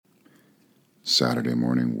Saturday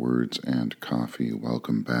morning words and coffee.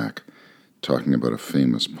 Welcome back. Talking about a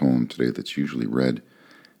famous poem today that's usually read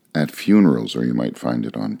at funerals, or you might find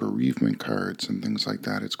it on bereavement cards and things like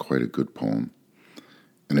that. It's quite a good poem.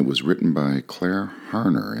 And it was written by Clare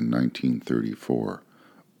Harner in 1934.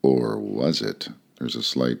 Or was it? There's a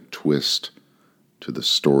slight twist to the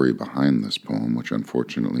story behind this poem, which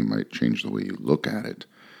unfortunately might change the way you look at it.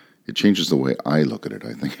 It changes the way I look at it.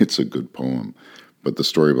 I think it's a good poem. But the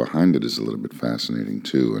story behind it is a little bit fascinating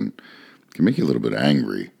too, and can make you a little bit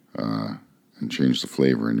angry and change the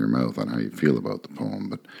flavor in your mouth on how you feel about the poem.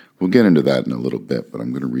 But we'll get into that in a little bit, but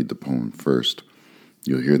I'm going to read the poem first.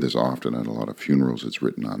 You'll hear this often at a lot of funerals. It's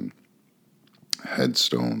written on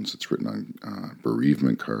headstones. It's written on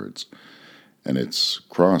bereavement cards. And it's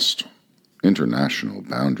crossed international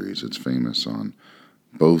boundaries. It's famous on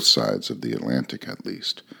both sides of the Atlantic, at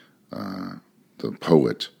least. The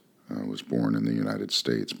poet was born in the United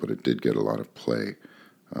States, but it did get a lot of play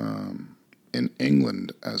in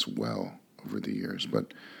England as well over the years.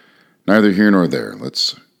 But neither here nor there.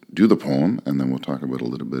 Let's do the poem, and then we'll talk about a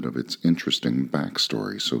little bit of its interesting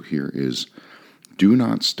backstory. So here is Do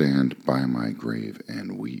Not Stand by My Grave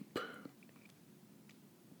and Weep.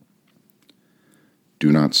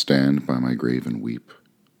 Do not stand by my grave and weep.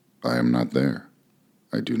 I am not there.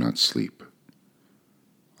 I do not sleep.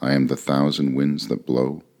 I am the thousand winds that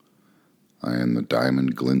blow. I am the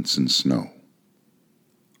diamond glints in snow.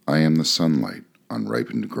 I am the sunlight on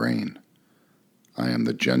ripened grain. I am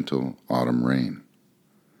the gentle autumn rain.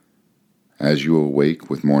 As you awake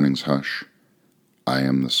with morning's hush, I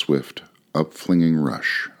am the swift, up-flinging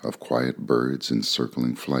rush of quiet birds in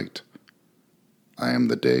circling flight. I am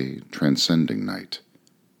the day transcending night.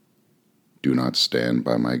 Do not stand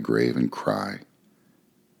by my grave and cry.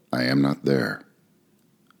 I am not there.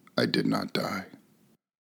 I did not die.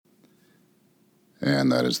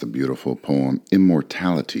 And that is the beautiful poem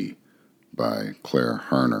Immortality by Clare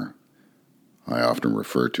Harner. I often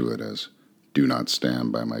refer to it as Do Not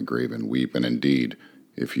Stand by My Grave and Weep. And indeed,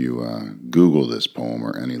 if you Google this poem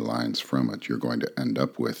or any lines from it, you're going to end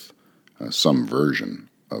up with some version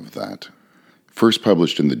of that. First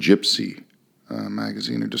published in the Gypsy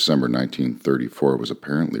magazine in December 1934, was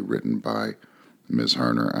apparently written by Ms.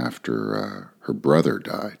 Harner after her brother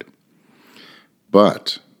died.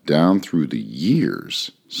 But down through the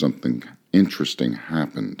years, something interesting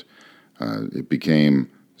happened. It became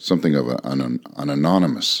something of an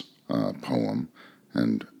anonymous poem,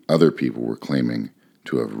 and other people were claiming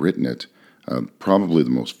to have written it, probably the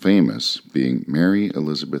most famous being Mary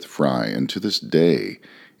Elizabeth Fry. And to this day,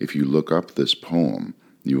 if you look up this poem,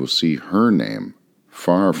 you will see her name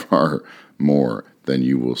far, far more than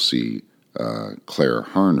you will see Clare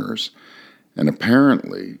Harner's. And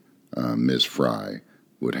apparently, Ms. Fry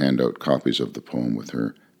would hand out copies of the poem with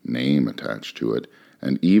her name attached to it.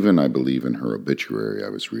 And even, I believe, in her obituary, I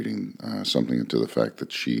was reading something to the fact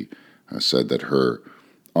that she said that her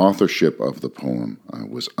authorship of the poem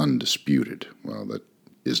was undisputed. Well, that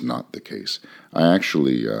is not the case. I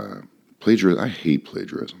actually I hate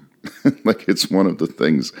plagiarism. Like, it's one of the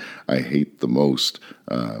things I hate the most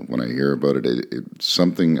when I hear about it. It's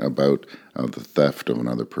something about the theft of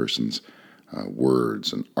another person's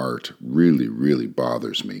words and art really, really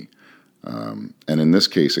bothers me. And in this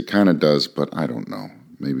case, it kind of does, but I don't know.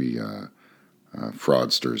 Maybe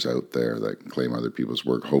fraudsters out there that claim other people's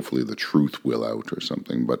work, hopefully the truth will out or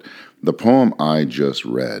something. But the poem I just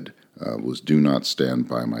read was Do Not Stand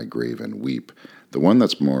by My Grave and Weep. The one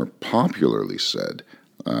that's more popularly said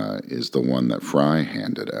is the one that Fry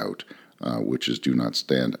handed out, which is Do Not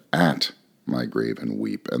Stand at My Grave and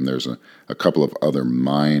Weep. And there's a couple of other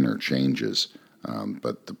minor changes,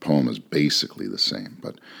 but the poem is basically the same.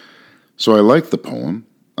 So I like the poem.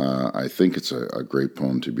 I think it's a great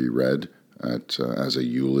poem to be read as a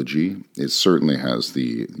eulogy. It certainly has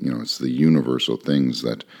it's the universal things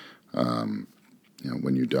that,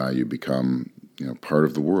 when you die, you become, part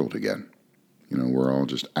of the world again. We're all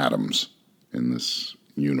just atoms in this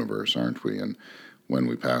universe, aren't we? And when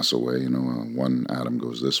we pass away, one atom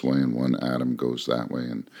goes this way and one atom goes that way.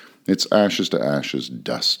 And it's ashes to ashes,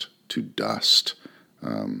 dust to dust.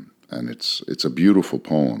 And it's a beautiful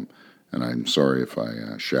poem. And I'm sorry if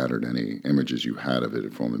I shattered any images you had of it,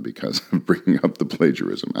 if only because of bringing up the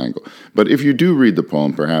plagiarism angle. But if you do read the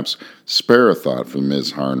poem, perhaps spare a thought for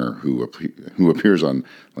Ms. Harner, who appears on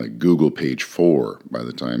Google page 4 by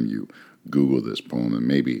the time you Google this poem, and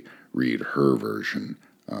maybe read her version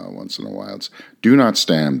once in a while. It's Do not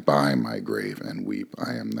stand by my grave and weep.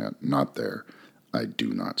 I am not there. I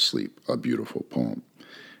do not sleep. A beautiful poem.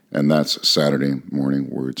 And that's Saturday morning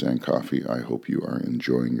words and coffee. I hope you are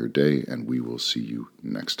enjoying your day, and we will see you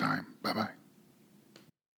next time. Bye-bye.